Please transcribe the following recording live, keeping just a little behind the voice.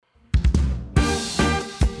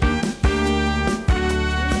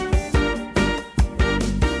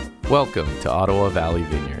Welcome to Ottawa Valley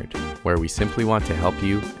Vineyard, where we simply want to help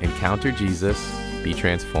you encounter Jesus, be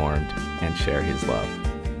transformed, and share his love.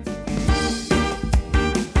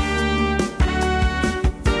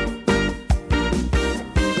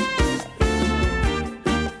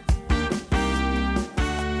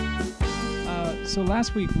 So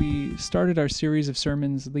last week we started our series of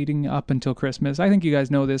sermons leading up until Christmas. I think you guys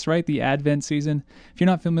know this, right? The Advent season. If you're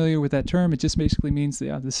not familiar with that term, it just basically means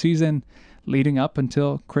the season leading up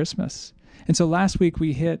until Christmas. And so last week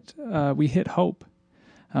we hit hope.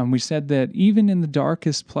 We said that even in the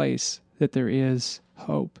darkest place, that there is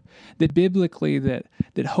hope. That biblically, that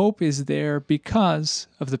hope is there because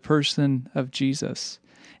of the person of Jesus.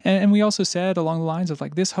 And we also said along the lines of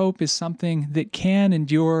this hope is something that can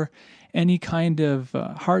endure any kind of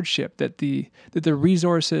hardship, that the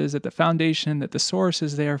resources, that the foundation, that the source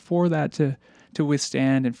is there for that to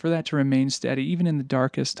withstand and for that to remain steady, even in the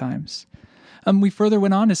darkest times. We further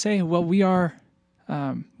went on to say, well, we are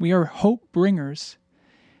hope bringers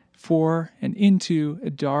for and into a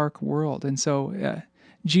dark world. And so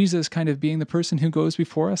Jesus, kind of being the person who goes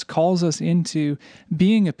before us, calls us into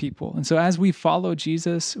being a people. And so as we follow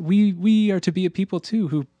Jesus, we are to be a people too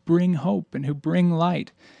who bring hope and who bring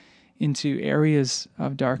light into areas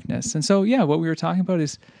of darkness. And so, what we were talking about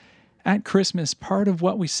is at Christmas, part of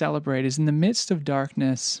what we celebrate is in the midst of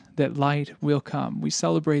darkness, that light will come. We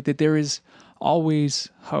celebrate that there is always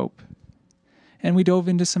hope. And we dove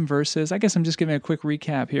into some verses. I guess I'm just giving a quick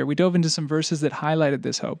recap here. We dove into some verses that highlighted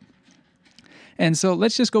this hope. And so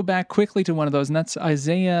let's just go back quickly to one of those, and that's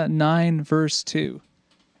Isaiah 9, verse 2.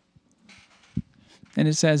 And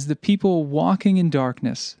it says, "The people walking in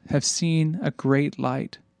darkness have seen a great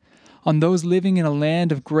light. On those living in a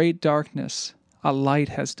land of great darkness, a light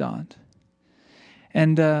has dawned."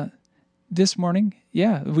 And this morning,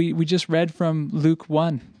 we just read from Luke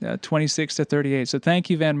 1, 26 to 38. So thank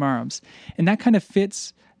you, Van Marams. And that kind of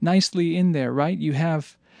fits nicely in there, right? You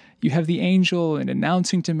have the angel and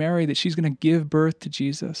announcing to Mary that she's going to give birth to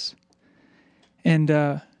Jesus. And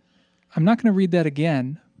I'm not going to read that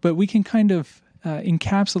again, but we can kind of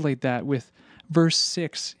encapsulate that with verse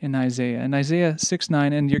 6 in Isaiah. In Isaiah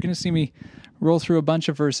 6:9, and you're going to see me roll through a bunch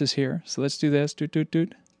of verses here. So let's do this.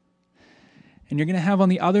 And you're going to have on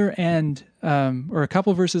the other end, or a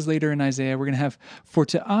couple verses later in Isaiah, we're going to have, "For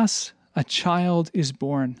to us a child is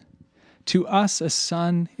born, to us a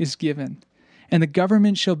son is given, and the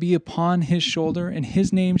government shall be upon his shoulder, and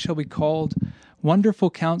his name shall be called Wonderful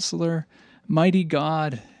Counselor, Mighty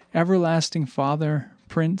God, Everlasting Father,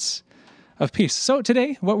 Prince of Peace." So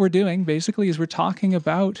today, what we're doing basically is we're talking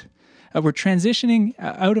about, we're transitioning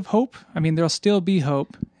out of hope. I mean, there'll still be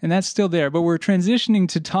hope, and that's still there, but we're transitioning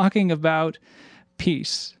to talking about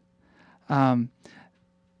peace.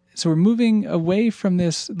 So we're moving away from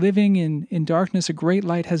this living in darkness, a great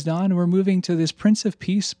light has dawned, and we're moving to this Prince of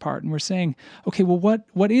Peace part, and we're saying, okay, well,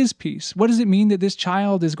 what is peace? What does it mean that this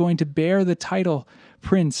child is going to bear the title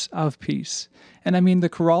Prince of Peace? And I mean, the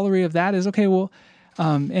corollary of that is, okay, well,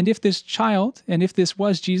 and if this child, and if this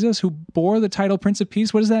was Jesus who bore the title Prince of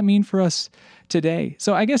Peace, what does that mean for us today?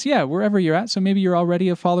 So I guess, wherever you're at, so maybe you're already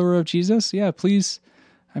a follower of Jesus. Please,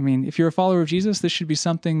 I mean, if you're a follower of Jesus, this should be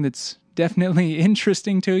something that's definitely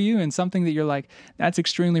interesting to you and something that you're like, that's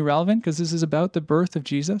extremely relevant, because this is about the birth of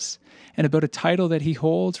Jesus and about a title that he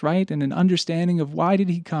holds, right? And an understanding of why did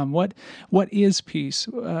he come? What is peace?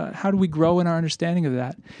 How do we grow in our understanding of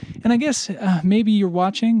that? And I guess maybe you're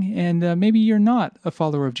watching and maybe you're not a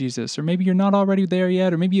follower of Jesus, or maybe you're not already there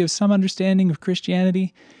yet, or maybe you have some understanding of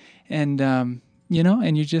Christianity and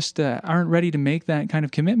and you just aren't ready to make that kind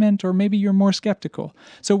of commitment, or maybe you're more skeptical.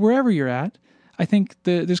 So wherever you're at, I think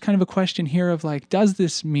there's kind of a question here of does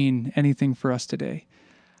this mean anything for us today?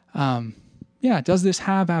 Does this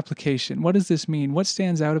have application? What does this mean? What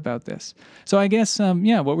stands out about this? So I guess,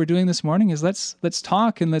 what we're doing this morning is let's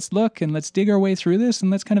talk and let's look and let's dig our way through this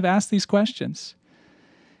and let's kind of ask these questions.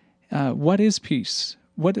 What is peace?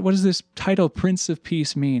 What does this title Prince of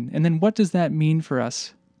Peace mean? And then what does that mean for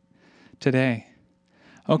us today?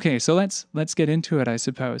 Okay, so let's get into it, I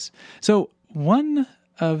suppose. So one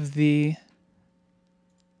of the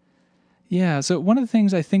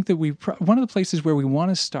things I think that one of the places where we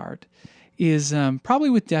want to start is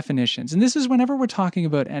probably with definitions. And this is whenever we're talking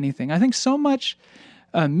about anything. I think so much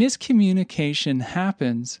miscommunication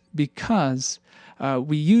happens because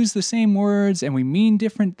we use the same words and we mean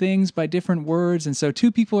different things by different words. And so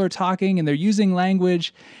two people are talking and they're using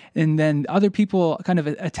language, and then other people kind of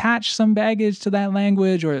attach some baggage to that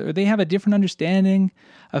language, or they have a different understanding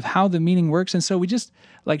of how the meaning works. And so we just,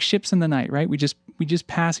 like ships in the night, right? We just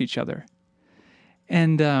pass each other.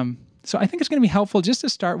 And so I think it's going to be helpful just to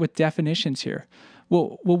start with definitions here.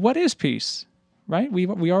 Well, what is peace? Right?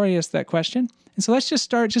 We already asked that question. And so let's just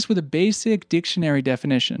start just with a basic dictionary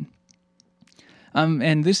definition.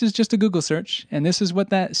 And this is just a Google search, and this is what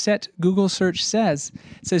that set Google search says.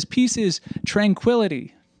 It says peace is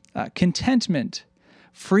tranquility, contentment,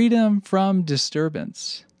 freedom from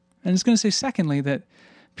disturbance. And it's going to say, secondly, that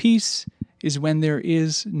peace is when there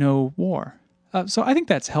is no war. So I think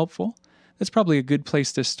that's helpful. That's probably a good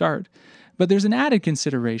place to start. But there's an added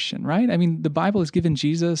consideration, right? I mean, the Bible has given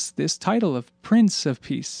Jesus this title of Prince of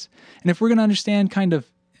Peace. And if we're going to understand kind of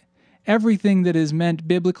everything that is meant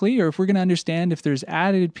biblically, or if we're going to understand if there's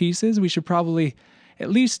added pieces, we should probably at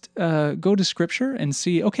least go to Scripture and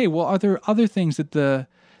see, okay, well, are there other things that the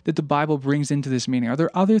Bible brings into this meaning? Are there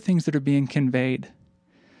other things that are being conveyed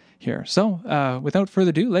here? So without further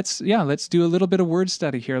ado, let's do a little bit of word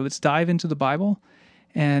study here. Let's dive into the Bible,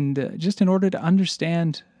 and just in order to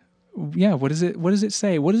understand, what does it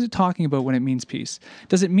say? What is it talking about when it means peace?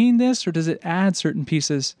 Does it mean this, or does it add certain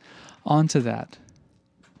pieces onto that?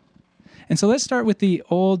 And so let's start with the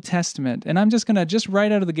Old Testament. And I'm just going to, right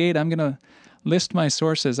out of the gate, I'm going to list my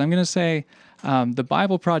sources. I'm going to say the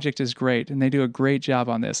Bible Project is great, and they do a great job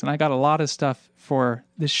on this. And I got a lot of stuff for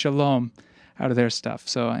this shalom out of their stuff.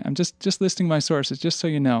 So I'm just listing my sources, just so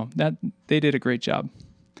you know that they did a great job.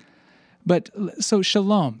 But so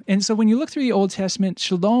shalom. And so when you look through the Old Testament,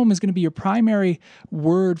 shalom is going to be your primary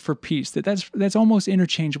word for peace. That's almost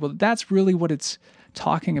interchangeable. That's really what it's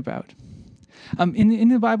talking about. In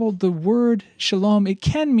the Bible, the word shalom, it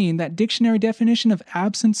can mean that dictionary definition of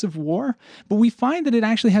absence of war, but we find that it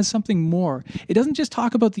actually has something more. It doesn't just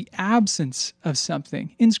talk about the absence of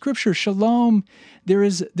something. In Scripture, shalom,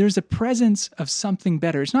 there's a presence of something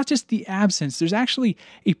better. It's not just the absence. There's actually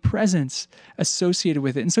a presence associated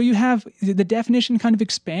with it. And so you have, the definition kind of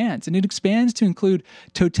expands, and it expands to include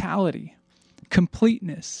totality,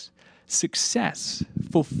 completeness, success,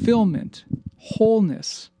 fulfillment,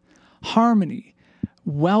 wholeness, harmony,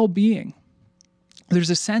 well-being. There's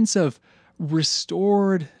a sense of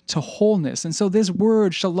restored to wholeness. And so this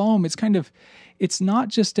word, shalom, it's not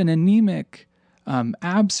just an anemic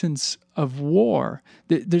absence of war.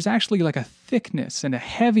 There's actually like a thickness and a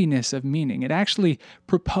heaviness of meaning. It actually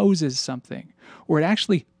proposes something, or it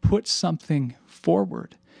actually puts something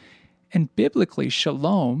forward. And biblically,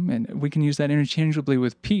 shalom, and we can use that interchangeably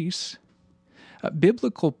with peace,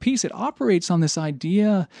 biblical peace, it operates on this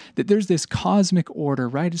idea that there's this cosmic order,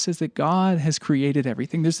 right? It says that God has created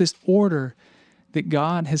everything. There's this order that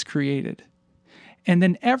God has created. And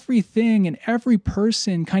then everything and every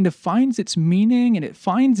person kind of finds its meaning and it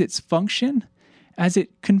finds its function as it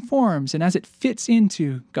conforms and as it fits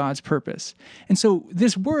into God's purpose. And so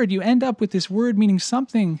this word, you end up with this word meaning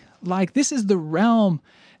something like, this is the realm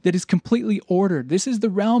that is completely ordered. This is the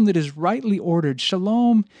realm that is rightly ordered.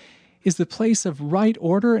 Shalom is the place of right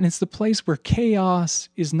order, and it's the place where chaos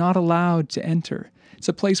is not allowed to enter. It's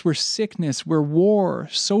a place where sickness, where war,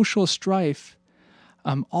 social strife,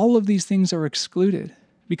 all of these things are excluded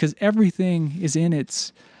because everything is in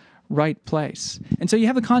its right place. And so you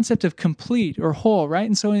have the concept of complete or whole, right?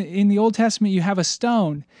 And so in the Old Testament, you have a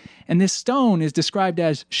stone, and this stone is described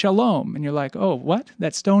as shalom. And you're like, oh, what?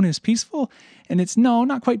 That stone is peaceful? And it's, no,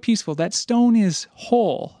 not quite peaceful. That stone is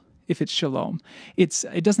whole. If it's shalom,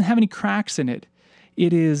 it doesn't have any cracks in it.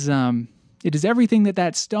 It is everything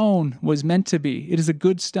that stone was meant to be. It is a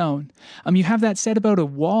good stone. You have that said about a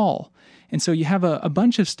wall, and so you have a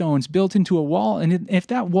bunch of stones built into a wall, and if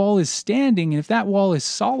that wall is standing, and if that wall is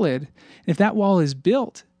solid, and if that wall is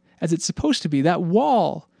built as it's supposed to be, that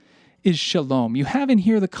wall is shalom. You have in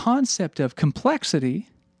here the concept of complexity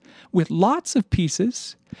with lots of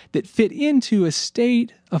pieces that fit into a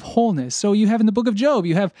state of wholeness. So you have in the book of Job,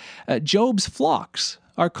 you have Job's flocks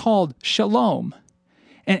are called shalom.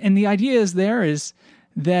 And the idea is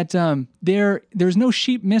that there's no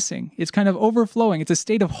sheep missing. It's kind of overflowing. It's a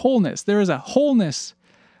state of wholeness. There is a wholeness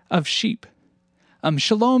of sheep.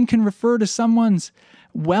 Shalom can refer to someone's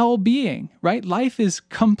well-being, right? Life is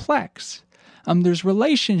complex. There's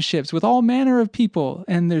relationships with all manner of people,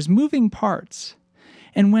 and there's moving parts.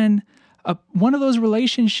 And when one of those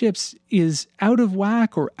relationships is out of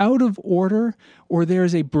whack or out of order, or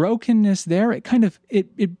there's a brokenness there,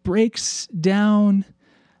 it breaks down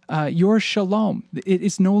your shalom.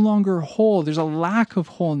 It's no longer whole. There's a lack of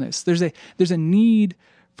wholeness. There's a need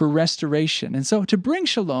for restoration. And so to bring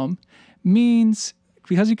shalom means,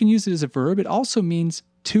 because you can use it as a verb, it also means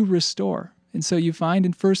to restore. And so you find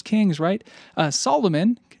in 1 Kings, right,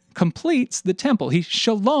 Solomon completes the temple. He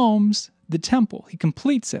shaloms the temple. He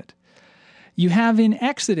completes it. You have in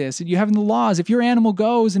Exodus, and you have in the laws, if your animal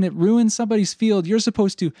goes and it ruins somebody's field, you're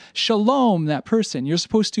supposed to shalom that person. You're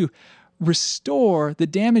supposed to restore the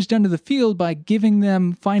damage done to the field by giving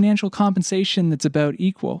them financial compensation that's about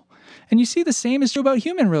equal. And you see the same is true about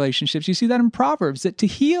human relationships. You see that in Proverbs, that to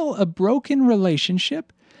heal a broken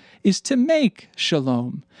relationship is to make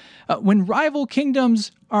shalom. When rival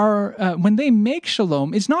kingdoms when they make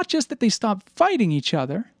shalom, it's not just that they stop fighting each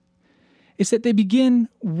other, it's that they begin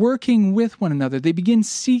working with one another. They begin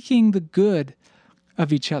seeking the good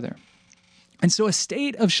of each other. And so a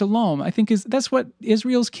state of shalom, I think, that's what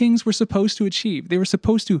Israel's kings were supposed to achieve. They were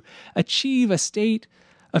supposed to achieve a state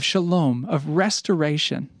of shalom, of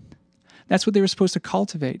restoration. That's what they were supposed to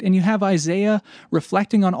cultivate. And you have Isaiah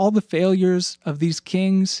reflecting on all the failures of these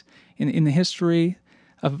kings in the history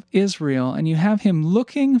of Israel, and you have him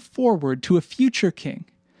looking forward to a future king.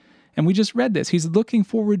 And we just read this. He's looking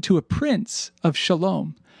forward to a prince of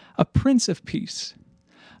shalom, a prince of peace.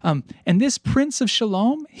 And this Prince of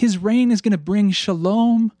Shalom, his reign is going to bring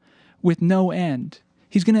shalom with no end.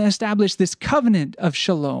 He's going to establish this covenant of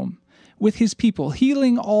shalom with his people,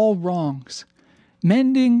 healing all wrongs,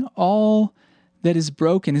 mending all that is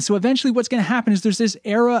broken. And so eventually what's going to happen is there's this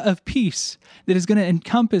era of peace that is going to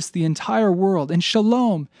encompass the entire world. And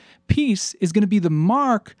shalom, peace, is going to be the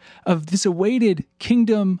mark of this awaited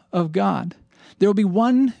kingdom of God. There will be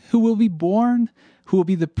one who will be born, who will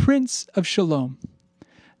be the Prince of Shalom,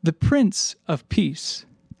 the Prince of Peace,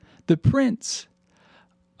 the Prince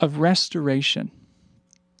of Restoration.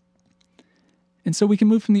 And so we can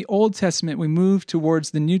move from the Old Testament, we move towards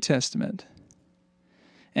the New Testament.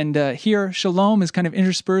 And here, shalom is kind of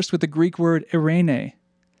interspersed with the Greek word eirene.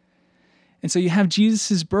 And so you have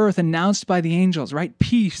Jesus' birth announced by the angels, right?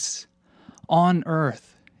 Peace on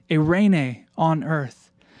earth, eirene on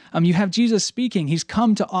earth. You have Jesus speaking. He's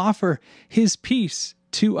come to offer his peace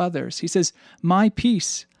to others. He says, "My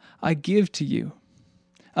peace I give to you."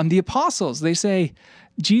 The apostles, they say,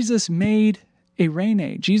 Jesus made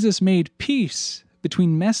eirene. Jesus made peace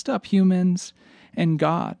between messed up humans and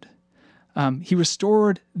God. He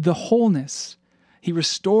restored the wholeness. He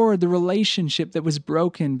restored the relationship that was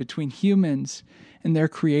broken between humans and their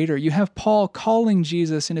Creator. You have Paul calling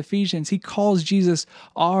Jesus in Ephesians. He calls Jesus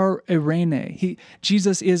our eirene.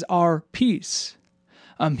 Jesus is our peace.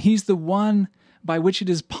 He's the one by which it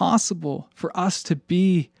is possible for us to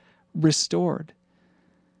be restored.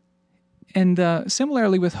 And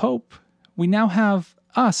similarly with hope, we now have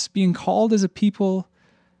us being called as a people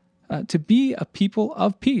to be a people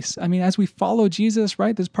of peace. I mean, as we follow Jesus,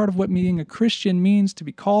 right, that's part of what being a Christian means, to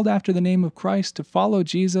be called after the name of Christ, to follow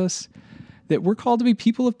Jesus, that we're called to be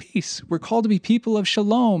people of peace. We're called to be people of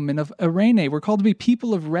shalom and of eirene. We're called to be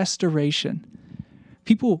people of restoration,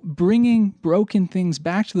 people bringing broken things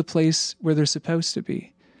back to the place where they're supposed to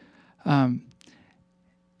be.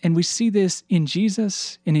 And we see this in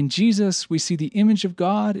Jesus, and in Jesus we see the image of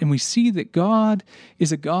God, and we see that God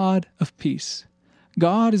is a God of peace.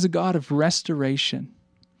 God is a God of restoration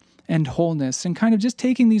and wholeness. And kind of just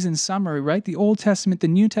taking these in summary, right? The Old Testament, the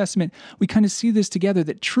New Testament, we kind of see this together,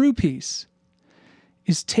 that true peace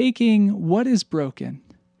is taking what is broken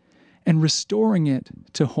and restoring it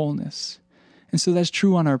to wholeness. And so that's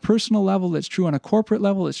true on our personal level, that's true on a corporate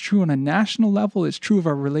level, it's true on a national level, it's true of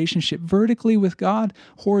our relationship vertically with God,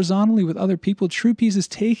 horizontally with other people. True peace is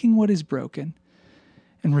taking what is broken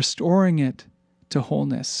and restoring it to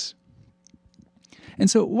wholeness. And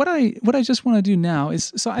so what I just want to do now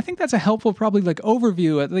is, so I think that's a helpful probably like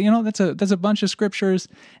overview. That's a bunch of scriptures,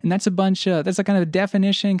 and that's a kind of a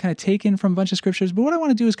definition kind of taken from a bunch of scriptures. But what I want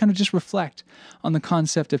to do is kind of just reflect on the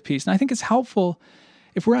concept of peace. And I think it's helpful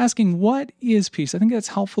if we're asking what is peace. I think that's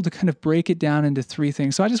helpful to kind of break it down into three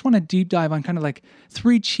things. So I just want to deep dive on kind of like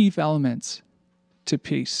three chief elements to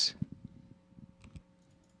peace.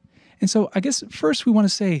 And so I guess first we want to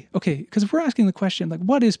say, okay, because if we're asking the question, like,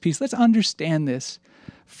 what is peace? Let's understand this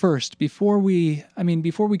first before we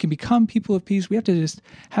can become people of peace. We have to just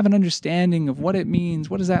have an understanding of what it means.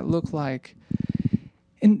 What does that look like?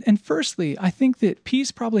 And firstly, I think that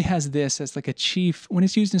peace probably has this as like a chief, when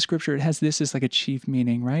it's used in Scripture, it has this as like a chief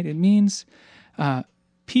meaning, right? It means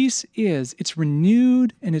peace it's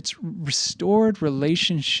renewed and it's restored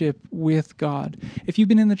relationship with God. If you've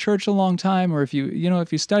been in the church a long time, or if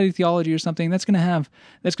you study theology or something, that's going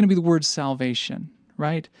to be the word salvation,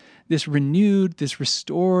 right? This renewed, this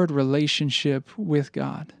restored relationship with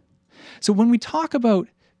God. So when we talk about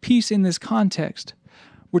peace in this context,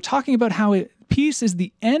 we're talking about how peace is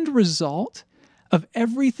the end result of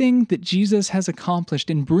everything that Jesus has accomplished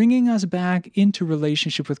in bringing us back into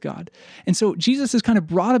relationship with God. And so Jesus has kind of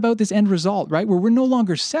brought about this end result, right? Where we're no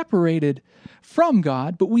longer separated from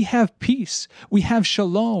God, but we have peace. We have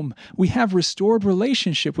shalom. We have restored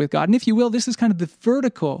relationship with God. And if you will, this is kind of the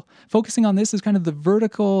vertical, focusing on this is kind of the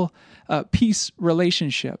vertical peace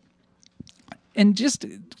relationship. And just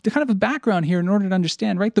the kind of a background here in order to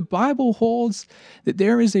understand, right? The Bible holds that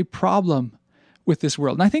there is a problem with this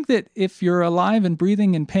world. And I think that if you're alive and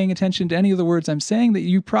breathing and paying attention to any of the words I'm saying, that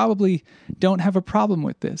you probably don't have a problem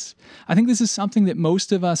with this. I think this is something that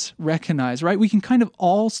most of us recognize, right? We can kind of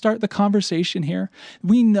all start the conversation here.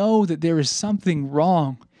 We know that there is something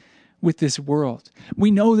wrong with this world. We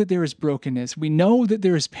know that there is brokenness. We know that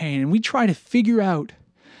there is pain. And we try to figure out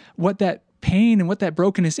what that pain and what that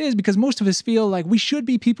brokenness is, because most of us feel like we should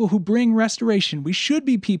be people who bring restoration. We should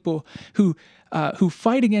be people who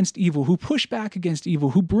fight against evil, who push back against evil,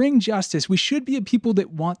 who bring justice. We should be a people that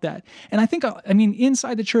want that. And I think,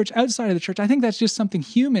 inside the church, outside of the church, I think that's just something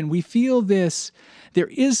human. We feel this, there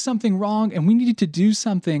is something wrong and we need to do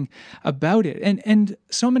something about it. And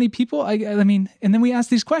so many people, and then we ask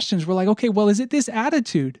these questions. We're like, okay, well, is it this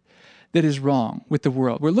attitude that is wrong with the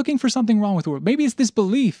world? We're looking for something wrong with the world. Maybe it's this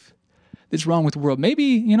belief that's wrong with the world.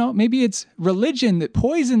 Maybe it's religion that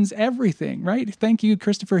poisons everything, right? Thank you,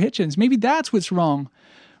 Christopher Hitchens. Maybe that's what's wrong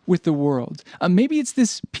with the world. Maybe it's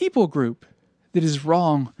this people group that is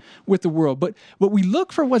wrong with the world. But we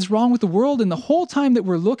look for what's wrong with the world, and the whole time that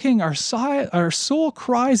we're looking, our soul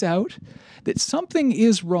cries out that something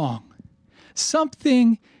is wrong.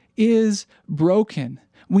 Something is broken.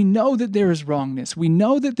 We know that there is wrongness. We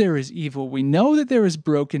know that there is evil. We know that there is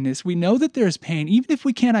brokenness. We know that there is pain. Even if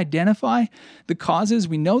we can't identify the causes,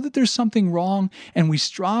 we know that there's something wrong, and we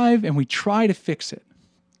strive and we try to fix it.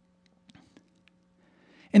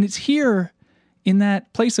 And it's here in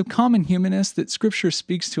that place of common humanness that Scripture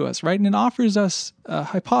speaks to us, right? And it offers us a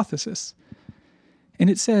hypothesis. And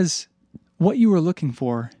it says, what you are looking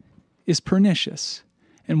for is pernicious,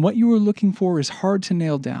 and what you are looking for is hard to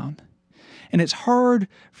nail down. And it's hard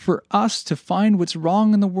for us to find what's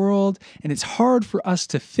wrong in the world, and it's hard for us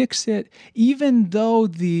to fix it, even though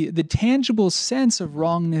the tangible sense of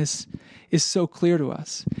wrongness is so clear to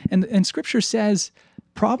us. And Scripture says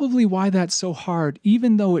probably why that's so hard,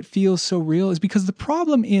 even though it feels so real, is because the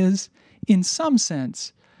problem is, in some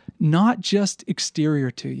sense, not just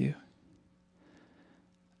exterior to you.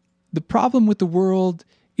 The problem with the world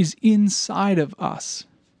is inside of us,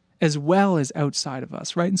 as well as outside of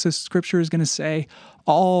us, right? And so Scripture is going to say,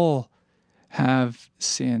 all have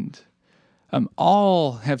sinned.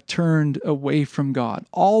 All have turned away from God.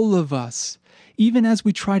 All of us, even as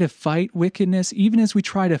we try to fight wickedness, even as we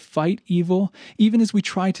try to fight evil, even as we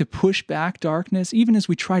try to push back darkness, even as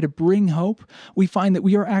we try to bring hope, we find that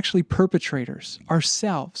we are actually perpetrators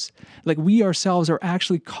ourselves. Like we ourselves are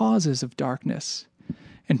actually causes of darkness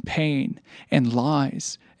and pain and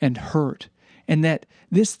lies and hurt. And that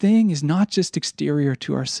this thing is not just exterior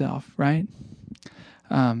to ourselves, right?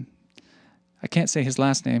 I can't say his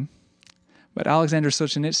last name, but Alexander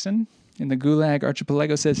Solzhenitsyn in the Gulag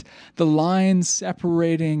Archipelago says, the line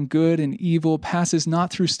separating good and evil passes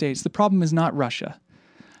not through states. The problem is not Russia.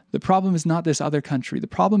 The problem is not this other country. The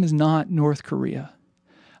problem is not North Korea,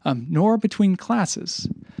 nor between classes.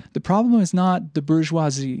 The problem is not the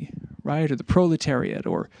bourgeoisie, right, or the proletariat,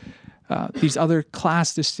 or these other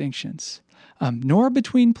class distinctions. Nor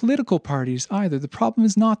between political parties either. The problem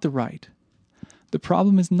is not the right. The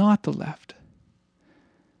problem is not the left.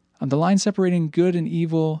 The line separating good and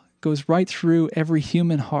evil goes right through every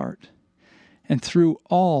human heart and through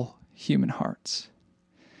all human hearts.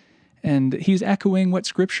 And he's echoing what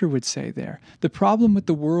Scripture would say there. The problem with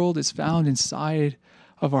the world is found inside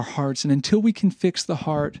of our hearts. And until we can fix the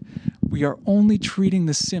heart, we are only treating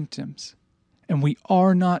the symptoms, and we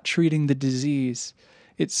are not treating the disease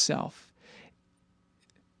itself.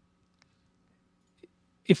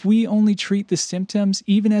 If we only treat the symptoms,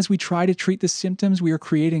 even as we try to treat the symptoms, we are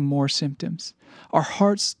creating more symptoms. Our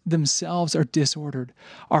hearts themselves are disordered.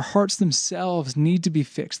 Our hearts themselves need to be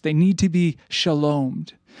fixed. They need to be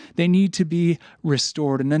shalomed. They need to be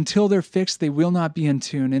restored. And until they're fixed, they will not be in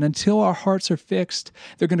tune. And until our hearts are fixed,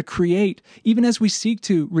 they're going to create, even as we seek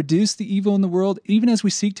to reduce the evil in the world, even as we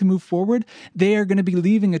seek to move forward, they are going to be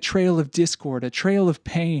leaving a trail of discord, a trail of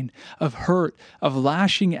pain, of hurt, of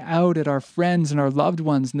lashing out at our friends and our loved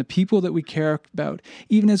ones and the people that we care about.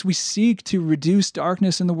 Even as we seek to reduce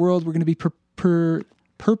darkness in the world, we're going to be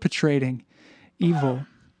perpetrating evil.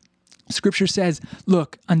 Scripture says,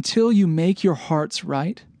 look, until you make your hearts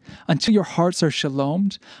right, until your hearts are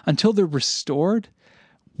shalomed, until they're restored,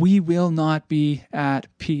 we will not be at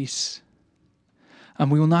peace.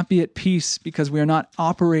 We will not be at peace because we are not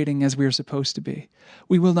operating as we are supposed to be.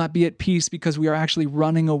 We will not be at peace because we are actually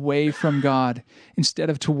running away from God instead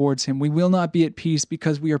of towards him. We will not be at peace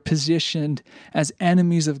because we are positioned as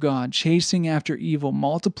enemies of God, chasing after evil,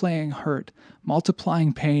 multiplying hurt,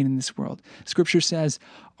 multiplying pain in this world. Scripture says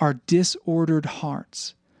our disordered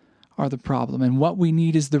hearts are the problem. And what we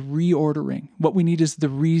need is the reordering. What we need is the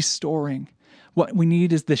restoring. What we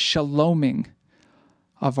need is the shaloming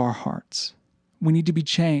of our hearts. We need to be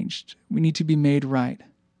changed. We need to be made right.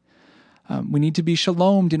 We need to be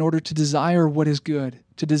shalomed in order to desire what is good,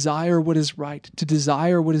 to desire what is right, to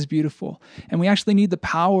desire what is beautiful. And we actually need the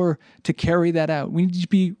power to carry that out. We need to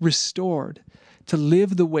be restored, to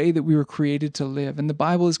live the way that we were created to live. And the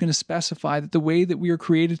Bible is going to specify that the way that we are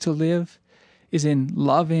created to live is in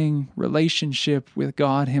loving relationship with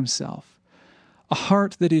God himself. A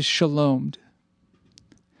heart that is shalomed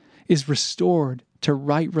is restored to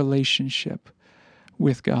right relationship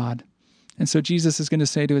with God. And so Jesus is going to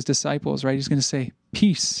say to his disciples, right? He's going to say,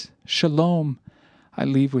 peace, shalom, I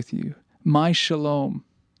leave with you. My shalom,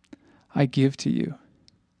 I give to you.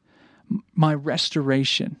 My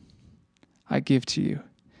restoration, I give to you.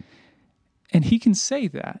 And he can say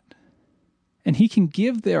that. And he can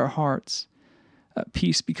give their hearts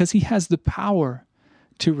peace because he has the power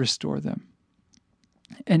to restore them.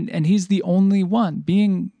 And he's the only one,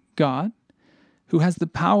 being God, who has the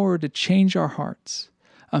power to change our hearts,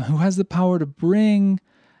 who has the power to bring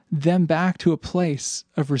them back to a place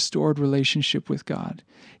of restored relationship with God.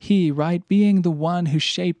 He, right, being the one who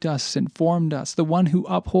shaped us and formed us, the one who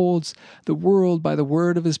upholds the world by the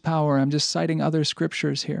word of his power. I'm just citing other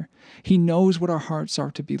scriptures here. He knows what our hearts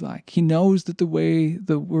are to be like. He knows that the way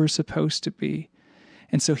that we're supposed to be.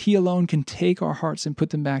 And so he alone can take our hearts and put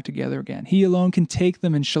them back together again. He alone can take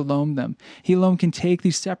them and shalom them. He alone can take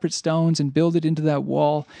these separate stones and build it into that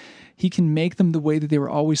wall. He can make them the way that they were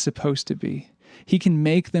always supposed to be. He can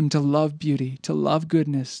make them to love beauty, to love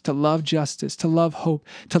goodness, to love justice, to love hope,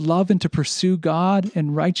 to love and to pursue God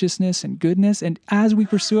and righteousness and goodness. And as we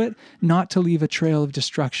pursue it, not to leave a trail of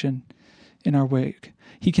destruction in our wake.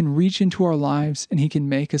 He can reach into our lives and he can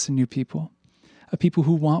make us a new people. A people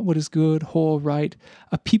who want what is good, whole, right,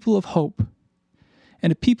 a people of hope,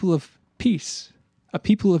 and a people of peace, a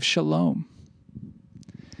people of shalom.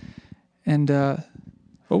 And,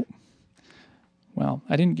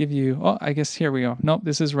 I didn't give you, I guess here we go. Nope,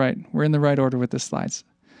 this is right. We're in the right order with the slides.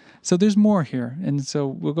 So there's more here, and so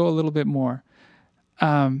we'll go a little bit more.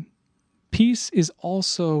 Peace is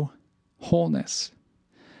also wholeness.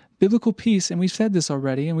 Biblical peace, and we've said this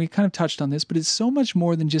already, and we kind of touched on this, but it's so much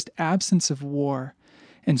more than just absence of war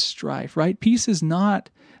and strife, right? Peace is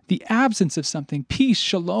not the absence of something. Peace,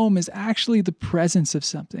 shalom, is actually the presence of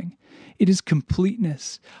something. It is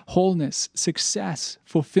completeness, wholeness, success,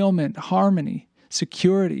 fulfillment, harmony,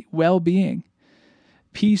 security, well-being.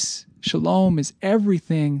 Peace, shalom, is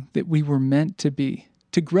everything that we were meant to be.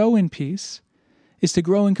 To grow in peace is to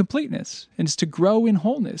grow in completeness, and it's to grow in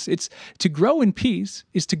wholeness. It's to grow in peace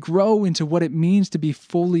is to grow into what it means to be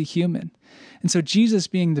fully human. And so Jesus,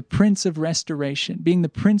 being the Prince of Restoration, being the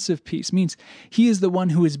Prince of Peace, means he is the one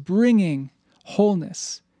who is bringing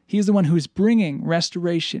wholeness. He is the one who is bringing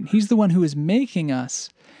restoration. He's the one who is making us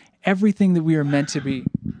everything that we are meant to be.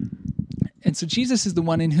 And so Jesus is the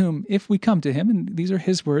one in whom, if we come to him, and these are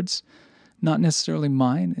his words, not necessarily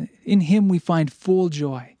mine, in him we find full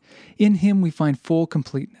joy. In him we find full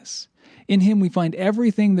completeness. In him we find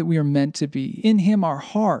everything that we are meant to be. In him our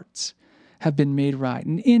hearts have been made right.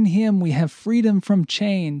 And in him we have freedom from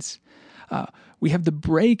chains. We have the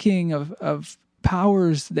breaking of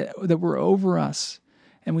powers that were over us.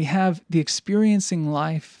 And we have the experiencing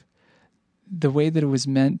life the way that it was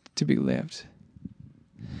meant to be lived.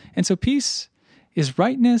 And so peace is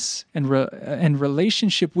rightness and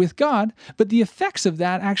relationship with God, but the effects of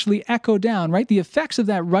that actually echo down, right? The effects of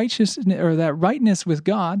that righteousness or that rightness with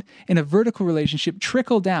God in a vertical relationship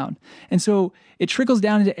trickle down. And so it trickles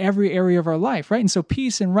down into every area of our life, right? And so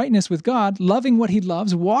peace and rightness with God, loving what he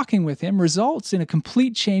loves, walking with him, results in a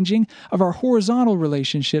complete changing of our horizontal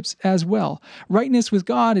relationships as well. Rightness with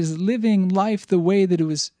God is living life the way that it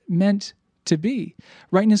was meant to be.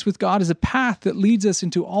 Rightness with God is a path that leads us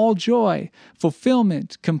into all joy,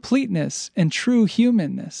 fulfillment, completeness, and true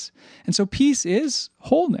humanness. And so peace is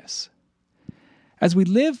wholeness. As we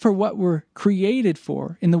live for what we're created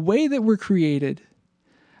for, in the way that we're created,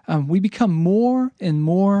 we become more and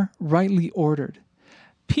more rightly ordered.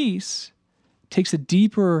 Peace takes a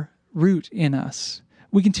deeper root in us.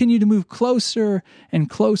 We continue to move closer and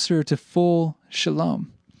closer to full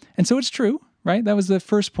shalom. And so it's true, right? That was the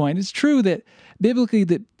first point. It's true that biblically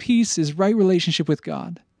that peace is right relationship with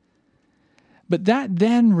God. But that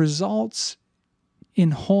then results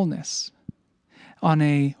in wholeness on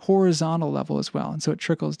a horizontal level as well. And so it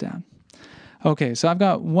trickles down. Okay, so I've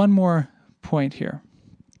got one more point here.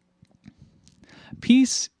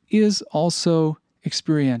 Peace is also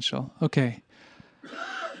experiential. Okay.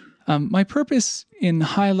 My purpose in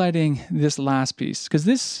highlighting this last piece,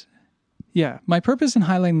 my purpose in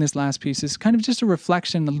highlighting this last piece is kind of just a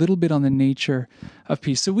reflection a little bit on the nature of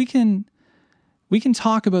peace. So we can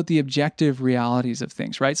talk about the objective realities of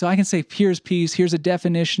things, right? So I can say, here's peace, here's a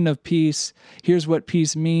definition of peace, here's what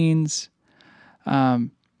peace means.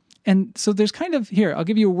 And so there's here, I'll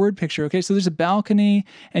give you a word picture, okay? So there's a balcony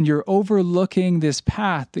and you're overlooking this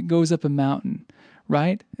path that goes up a mountain,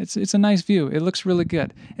 right? It's a nice view. It looks really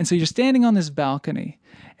good. And so you're standing on this balcony.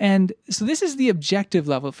 And so this is the objective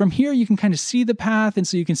level. From here, you can kind of see the path. And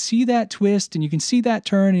so you can see that twist and you can see that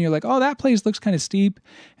turn. And you're like, oh, that place looks kind of steep.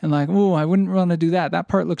 And like, oh, I wouldn't want to do that. That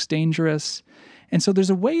part looks dangerous. And so there's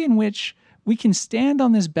a way in which we can stand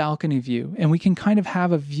on this balcony view and we can kind of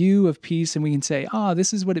have a view of peace and we can say,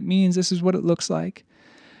 this is what it means. This is what it looks like.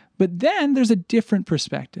 But then there's a different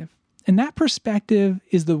perspective. And that perspective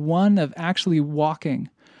is the one of actually walking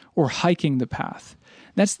or hiking the path.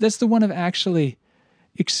 That's the one of actually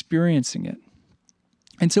experiencing it.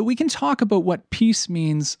 And so we can talk about what peace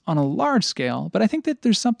means on a large scale, but I think that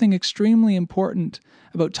there's something extremely important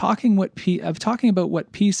about talking about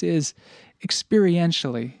what peace is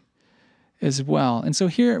experientially as well. And so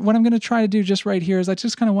here, what I'm going to try to do just right here is I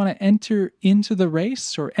just kind of want to enter into the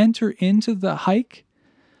race or enter into the hike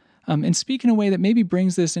and speak in a way that maybe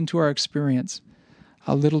brings this into our experience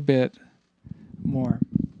a little bit more.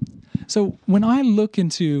 So when I look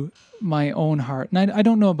into my own heart, and I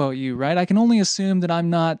don't know about you, right? I can only assume that I'm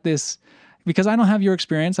not this, because I don't have your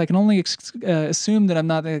experience, I can only assume that I'm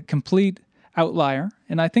not a complete outlier.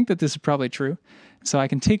 And I think that this is probably true. So I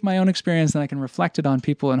can take my own experience and I can reflect it on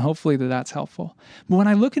people, and hopefully that's helpful. But when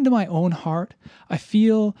I look into my own heart, I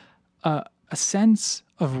feel a sense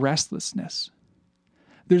of restlessness.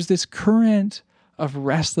 There's this current of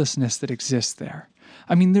restlessness that exists there.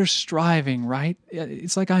 I mean, there's striving, right?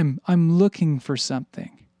 It's like I'm looking for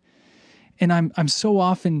something. And I'm so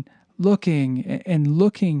often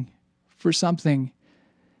looking for something.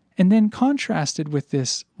 And then contrasted with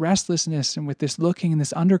this restlessness and with this looking and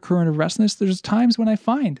this undercurrent of restlessness, there's times when I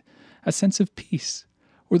find a sense of peace.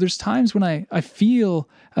 Or there's times when I feel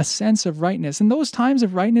a sense of rightness. And those times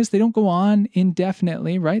of rightness, they don't go on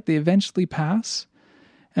indefinitely, right? They eventually pass.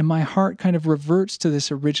 And my heart kind of reverts to this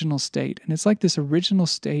original state. And it's like this original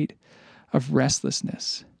state of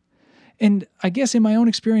restlessness. And I guess in my own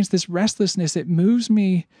experience, this restlessness, it moves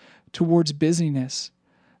me towards busyness,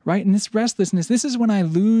 right? And this restlessness, this is when I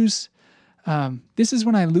lose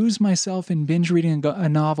myself in binge reading a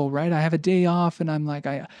novel, right? I have a day off and I'm like,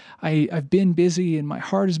 I've been busy and my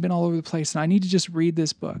heart has been all over the place and I need to just read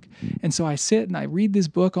this book. And so I sit and I read this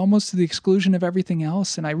book almost to the exclusion of everything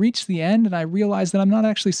else. And I reach the end and I realize that I'm not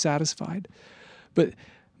actually satisfied. But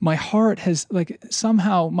my heart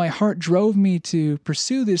somehow my heart drove me to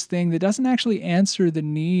pursue this thing that doesn't actually answer the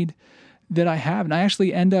need that I have. And I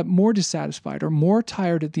actually end up more dissatisfied or more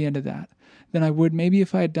tired at the end of that than I would maybe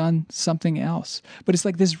if I had done something else. But it's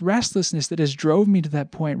like this restlessness that has drove me to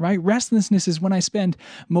that point, right? Restlessness is when I spend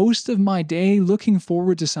most of my day looking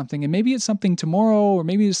forward to something. And maybe it's something tomorrow, or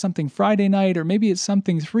maybe it's something Friday night, or maybe it's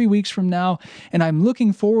something 3 weeks from now. And I'm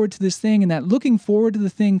looking forward to this thing, and that looking forward to the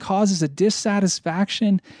thing causes a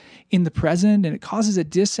dissatisfaction in the present, and it causes a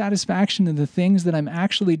dissatisfaction in the things that I'm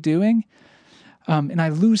actually doing. And I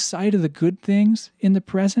lose sight of the good things in the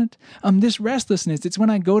present. This restlessness, it's when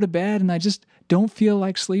I go to bed and I just don't feel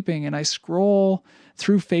like sleeping and I scroll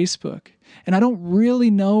through Facebook and I don't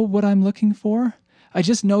really know what I'm looking for. I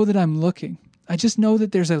just know that I'm looking. I just know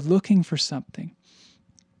that there's a looking for something.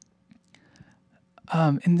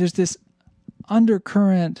 And there's this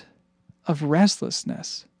undercurrent of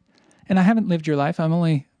restlessness. And I haven't lived your life. I'm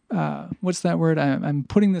only... what's that word? I'm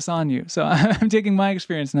putting this on you. So I'm taking my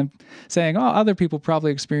experience and I'm saying, other people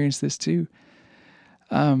probably experience this too.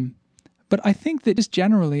 But I think that just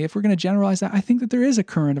generally, if we're going to generalize that, I think that there is a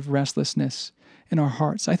current of restlessness in our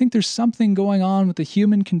hearts. I think there's something going on with the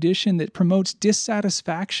human condition that promotes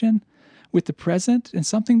dissatisfaction with the present and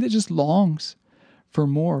something that just longs for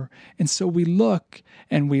more. And so we look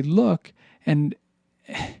and we look and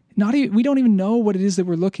we don't even know what it is that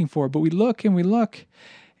we're looking for, but we look and we look.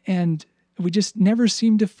 And we just never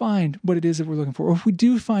seem to find what it is that we're looking for. Or if we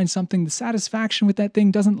do find something, the satisfaction with that thing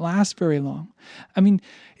doesn't last very long. I mean,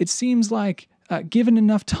 it seems like given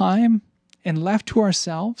enough time and left to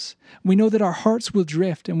ourselves, we know that our hearts will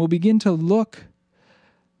drift and we'll begin to look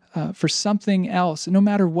for something else, no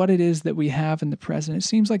matter what it is that we have in the present. It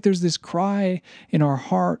seems like there's this cry in our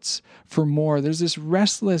hearts for more. There's this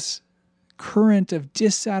restless current of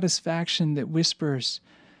dissatisfaction that whispers,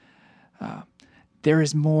 there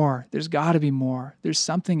is more. There's got to be more. There's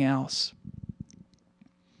something else.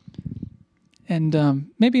 And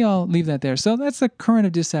maybe I'll leave that there. So that's the current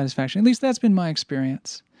of dissatisfaction. At least that's been my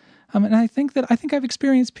experience. And I think I've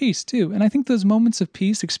experienced peace too. And I think those moments of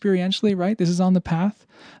peace experientially, right? This is on the path.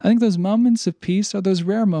 I think those moments of peace are those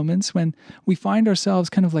rare moments when we find ourselves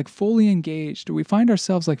kind of like fully engaged, or we find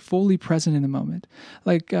ourselves like fully present in the moment.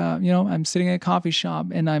 Like, I'm sitting in a coffee shop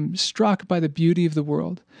and I'm struck by the beauty of the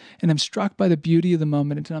world, and I'm struck by the beauty of the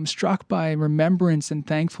moment, and I'm struck by remembrance and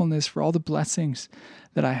thankfulness for all the blessings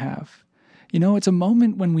that I have. It's a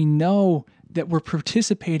moment when we know that we're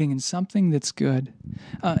participating in something that's good.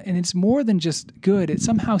 And it's more than just good. It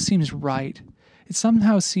somehow seems right. It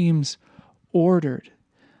somehow seems ordered.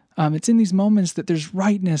 It's in these moments that there's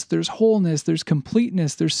rightness, there's wholeness, there's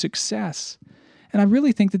completeness, there's success. And I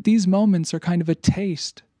really think that these moments are kind of a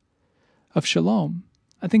taste of shalom.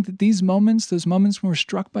 I think that these moments, those moments when we're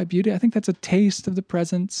struck by beauty, I think that's a taste of the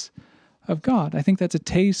presence of God. I think that's a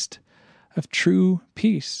taste of true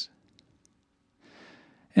peace.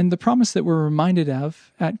 And the promise that we're reminded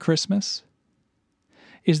of at Christmas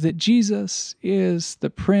is that Jesus is the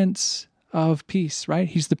Prince of Peace, right?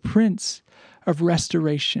 He's the Prince of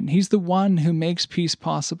Restoration. He's the one who makes peace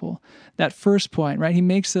possible. That first point, right? He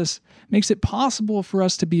makes it possible for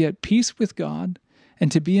us to be at peace with God and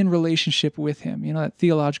to be in relationship with Him. That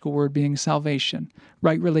theological word being salvation,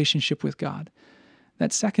 right relationship with God.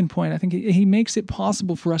 That second point, I think He makes it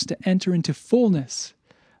possible for us to enter into fullness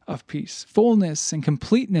of peace, fullness and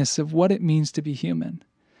completeness of what it means to be human.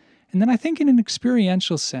 And then I think in an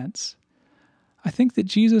experiential sense, I think that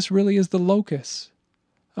Jesus really is the locus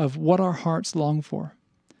of what our hearts long for.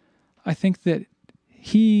 I think that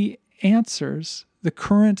He answers the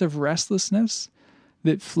current of restlessness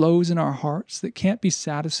that flows in our hearts that can't be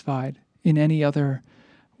satisfied in any other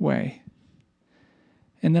way.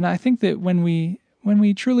 And then I think that when we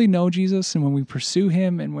truly know Jesus and when we pursue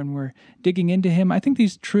Him and when we're digging into Him, I think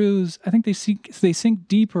these truths, they sink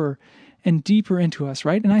deeper and deeper into us,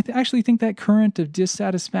 right? And I actually think that current of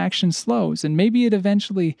dissatisfaction slows, and maybe it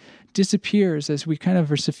eventually disappears as we kind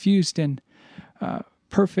of are suffused in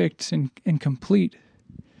perfect and complete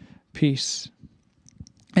peace.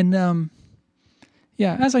 And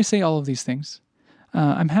as I say all of these things,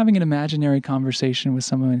 I'm having an imaginary conversation with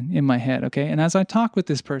someone in my head, okay? And as I talk with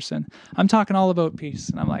this person, I'm talking all about peace.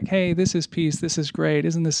 And I'm like, hey, this is peace. This is great.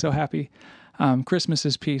 Isn't this so happy? Christmas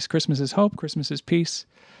is peace. Christmas is hope. Christmas is peace.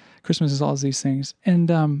 Christmas is all of these things. And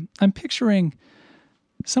I'm picturing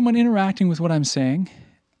someone interacting with what I'm saying.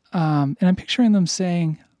 And I'm picturing them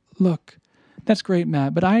saying, look, that's great,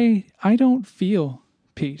 Matt, but I don't feel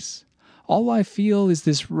peace. All I feel is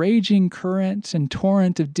this raging current and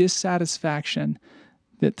torrent of dissatisfaction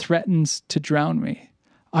that threatens to drown me.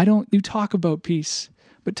 You talk about peace,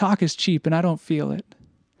 but talk is cheap and I don't feel it.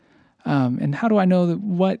 And how do I know that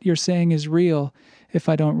what you're saying is real if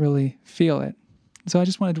I don't really feel it? So I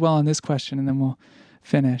just want to dwell on this question and then we'll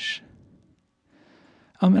finish.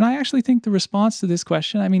 And I actually think the response to this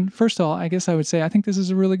question, first of all, I guess I would say I think this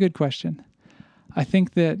is a really good question. I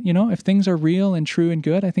think that, if things are real and true and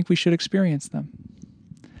good, I think we should experience them.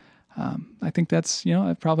 I think that's,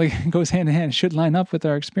 it probably goes hand in hand. It should line up with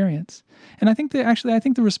our experience. And I think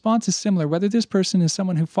the response is similar. Whether this person is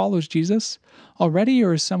someone who follows Jesus already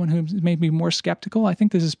or is someone who may be more skeptical, I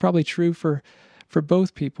think this is probably true for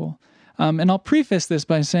both people. And I'll preface this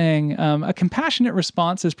by saying a compassionate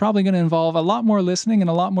response is probably going to involve a lot more listening and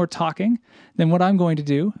a lot more talking than what I'm going to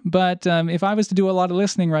do. But if I was to do a lot of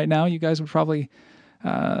listening right now, you guys would probably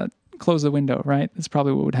close the window, right? That's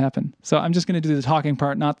probably what would happen. So I'm just going to do the talking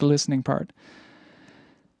part, not the listening part.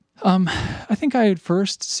 I think I would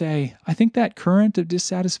first say, I think that current of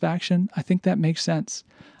dissatisfaction, I think that makes sense.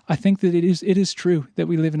 I think that it is true that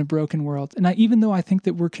we live in a broken world. And even though I think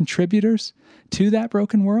that we're contributors to that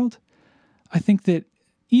broken world, I think that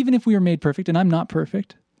even if we were made perfect, and I'm not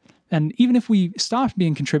perfect, and even if we stopped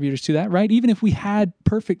being contributors to that, right? Even if we had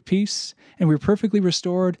perfect peace and we were perfectly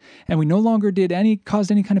restored and we no longer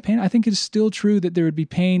caused any kind of pain, I think it's still true that there would be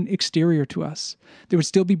pain exterior to us. There would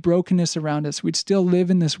still be brokenness around us. We'd still live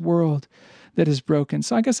in this world that is broken.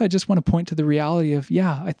 So I guess I just want to point to the reality of,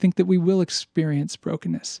 I think that we will experience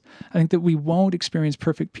brokenness. I think that we won't experience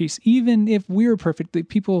perfect peace. Even if we're perfect, the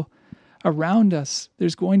people around us,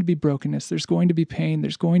 there's going to be brokenness. There's going to be pain.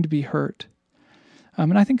 There's going to be hurt.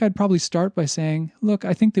 And I think I'd probably start by saying, look,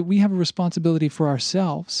 I think that we have a responsibility for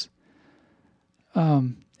ourselves.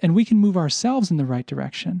 And and we can move ourselves in the right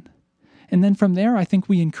direction. And then from there, I think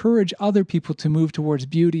we encourage other people to move towards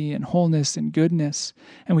beauty and wholeness and goodness.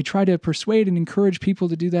 And we try to persuade and encourage people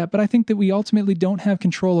to do that. But I think that we ultimately don't have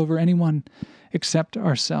control over anyone except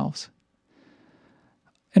ourselves.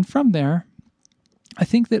 And from there, I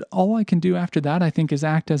think that all I can do after that, I think, is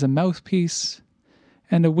act as a mouthpiece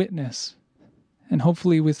and a witness. And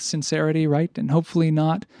hopefully with sincerity, right? And hopefully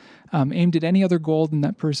not aimed at any other goal than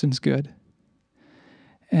that person's good.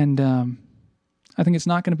 And I think it's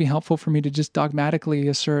not going to be helpful for me to just dogmatically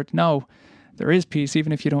assert, no, there is peace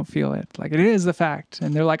even if you don't feel it. Like, it is the fact.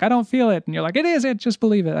 And they're like, I don't feel it. And you're like, it is it. Just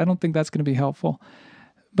believe it. I don't think that's going to be helpful.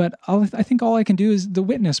 But I think all I can do is the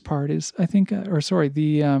witness part is,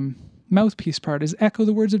 the mouthpiece part is echo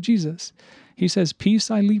the words of Jesus. He says,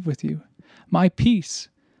 peace I leave with you. My peace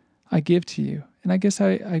I give to you. And I guess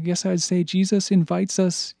I'd say Jesus invites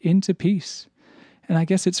us into peace. And I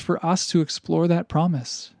guess it's for us to explore that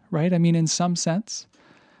promise, right? I mean, in some sense,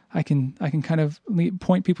 I can kind of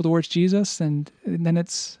point people towards Jesus, and then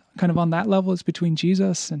it's kind of on that level. It's between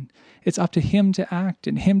Jesus, and it's up to him to act,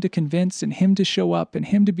 and him to convince, and him to show up, and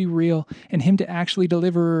him to be real, and him to actually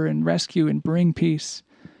deliver and rescue and bring peace.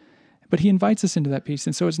 But he invites us into that peace.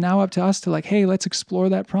 And so it's now up to us to hey, let's explore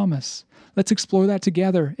that promise. Let's explore that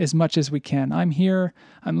together as much as we can. I'm here,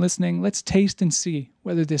 I'm listening. Let's taste and see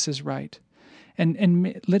whether this is right.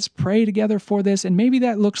 And let's pray together for this. And maybe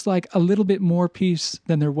that looks like a little bit more peace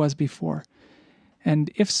than there was before. And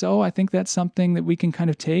if so, I think that's something that we can kind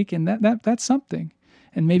of take, and that's something.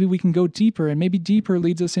 And maybe we can go deeper, and maybe deeper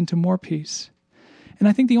leads us into more peace. And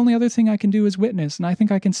I think the only other thing I can do is witness. And I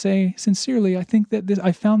think I can say sincerely, I think that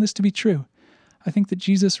I found this to be true. I think that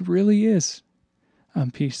Jesus really is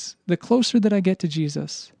peace. The closer that I get to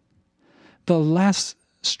Jesus, the less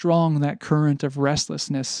strong that current of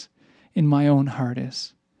restlessness in my own heart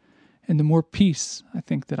is. And the more peace I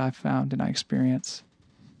think that I've found and I experience.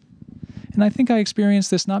 And I think I experience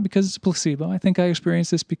this not because it's a placebo. I think I experience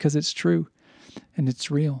this because it's true and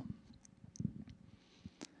it's real.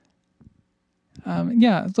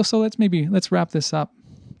 So let's wrap this up.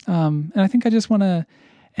 And I think I just want to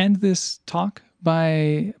end this talk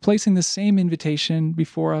by placing the same invitation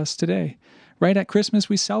before us today. Right at Christmas,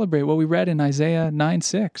 we celebrate what we read in Isaiah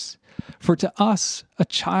 9:6. For to us a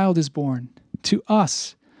child is born, to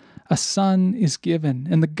us a son is given,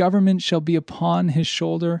 and the government shall be upon his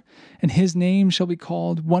shoulder, and his name shall be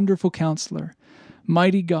called Wonderful Counselor,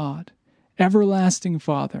 Mighty God, Everlasting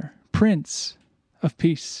Father, Prince of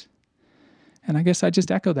Peace. And I guess I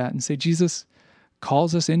just echo that and say Jesus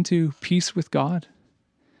calls us into peace with God.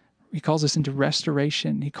 He calls us into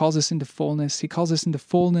restoration. He calls us into fullness. He calls us into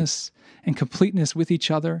fullness and completeness with each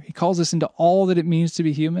other. He calls us into all that it means to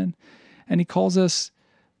be human. And he calls us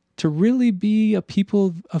to really be a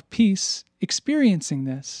people of peace, experiencing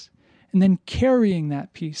this, and then carrying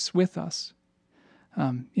that peace with us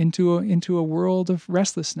into a world of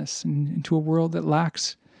restlessness, and into a world that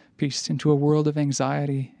lacks peace, into a world of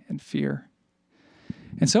anxiety and fear.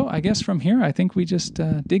 And so I guess from here, I think we just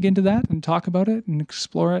dig into that and talk about it and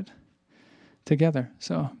explore it together.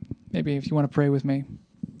 So maybe if you want to pray with me.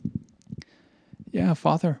 Yeah,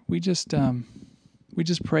 Father, we just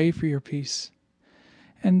pray for your peace.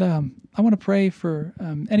 And I want to pray for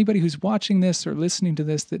anybody who's watching this or listening to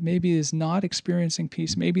this that maybe is not experiencing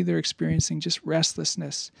peace. Maybe they're experiencing just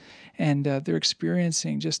restlessness, and they're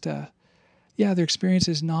experiencing just their experience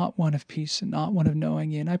is not one of peace and not one of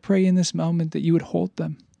knowing you. And I pray in this moment that you would hold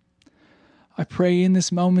them. I pray in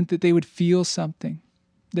this moment that they would feel something,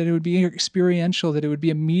 that it would be experiential, that it would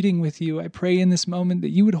be a meeting with you. I pray in this moment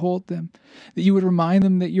that you would hold them, that you would remind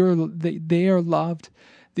them that they are loved,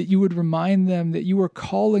 that you would remind them that you are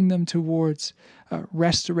calling them towards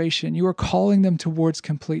restoration. You are calling them towards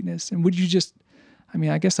completeness. And would you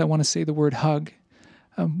I guess I want to say the word hug.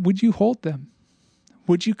 Would you hold them?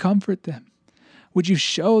 Would you comfort them? Would you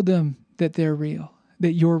show them that they're real,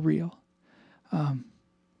 that you're real? I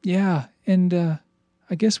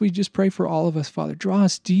guess we just pray for all of us, Father. Draw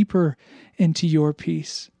us deeper into your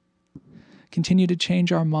peace. Continue to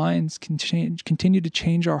change our minds, continue to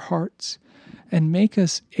change our hearts, and make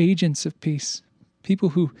us agents of peace, people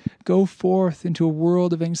who go forth into a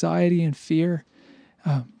world of anxiety and fear,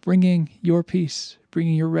 bringing your peace,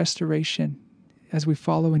 bringing your restoration as we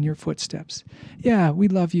follow in your footsteps. Yeah, we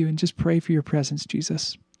love you, and just pray for your presence,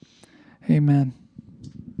 Jesus. Amen.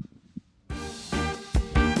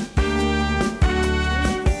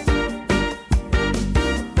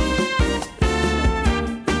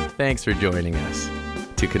 Thanks for joining us.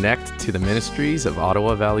 To connect to the ministries of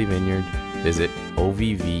Ottawa Valley Vineyard, visit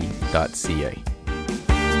ovv.ca.